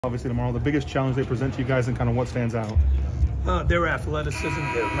Obviously tomorrow, the biggest challenge they present to you guys and kind of what stands out? Their athleticism,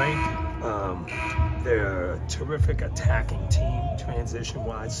 their length, they're a terrific attacking team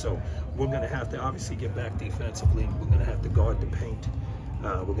transition-wise, so we're going to have to obviously get back defensively. We're going to have to guard the paint.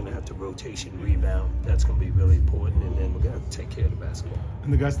 We're going to have to rotation rebound. That's going to be really important, and then we're going to have to take care of the basketball.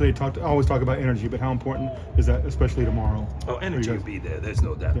 And the guys that they always talk about energy, but how important is that, especially tomorrow? Oh, energy will be there. There's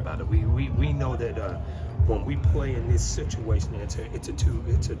no doubt about it. We know that when we play in this situation, it's a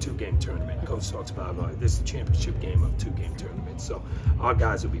two-game tournament. Coach talks about this is a championship game of two-game tournament. So our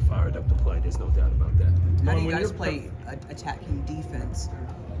guys will be fired up to play. There's no doubt about that. How do you guys play attacking defense,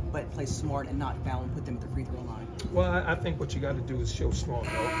 but play smart and not foul and put them at the free throw line? Well, I think what you got to do is show strong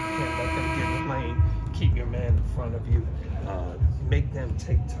help. You can't let them get in the lane. Keep your man in front of you. Make them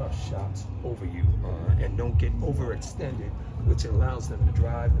take tough shots over you, and don't get overextended, which allows them to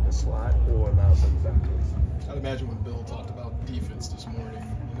drive in the slot or allows them to backdoor. I'd imagine when Bill talked about defense this morning,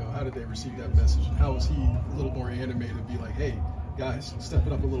 how did they receive that message? And how was he a little more animated to be like, hey, guys, step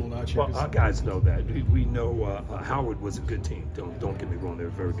it up a little notch here? Well, our guys know that. We know Howard was a good team. Don't get me wrong, they're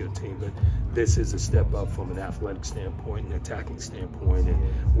a very good team. But this is a step up from an athletic standpoint, an attacking standpoint,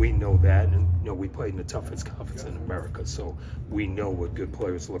 and we know that. And we played in the toughest conference in America, so we know what good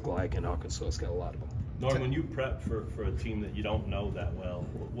players look like, and Arkansas's got a lot of them. Norm, when you prep for a team that you don't know that well,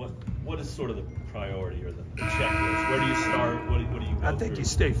 what is sort of the priority or the checklist? Where do you start? What do you go I think through? you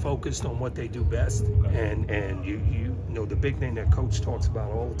stay focused on what they do best, okay. and you know the big thing that Coach talks about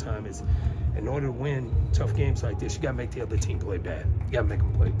all the time is, in order to win tough games like this, you got to make the other team play bad. You got to make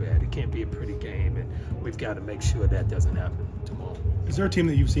them play bad. It can't be a pretty game, and we've got to make sure that doesn't happen tomorrow. Is there a team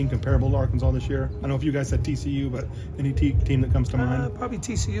that you've seen comparable to Arkansas this year? I know if you guys said TCU, but any team that comes to mind? Probably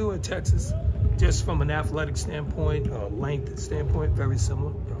TCU or Texas. Just from an athletic standpoint, length standpoint, very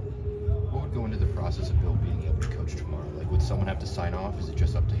similar. What would go into the process of Bill being able to coach tomorrow? Like, would someone have to sign off? Is it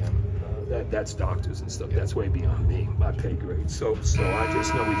just up to him? That's doctors and stuff. That's way beyond me, my pay grade. So I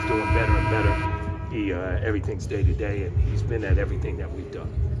just know he's doing better and better. Everything's day to day, and he's been at everything that we've done.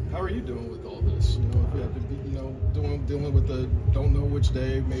 How are you doing with all this? If you have to be, dealing with the don't know which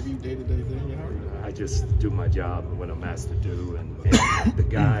day, maybe day-to-day thing. How are you doing? I just do my job and what I'm asked to do, and the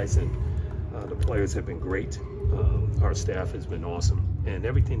guys and the players have been great. Our staff has been awesome, and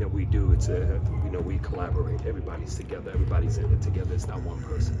everything that we do, it's we collaborate. Everybody's together. Everybody's in it together. It's not one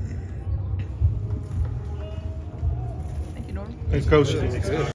person. Thank you, Norm. Thanks, Coach.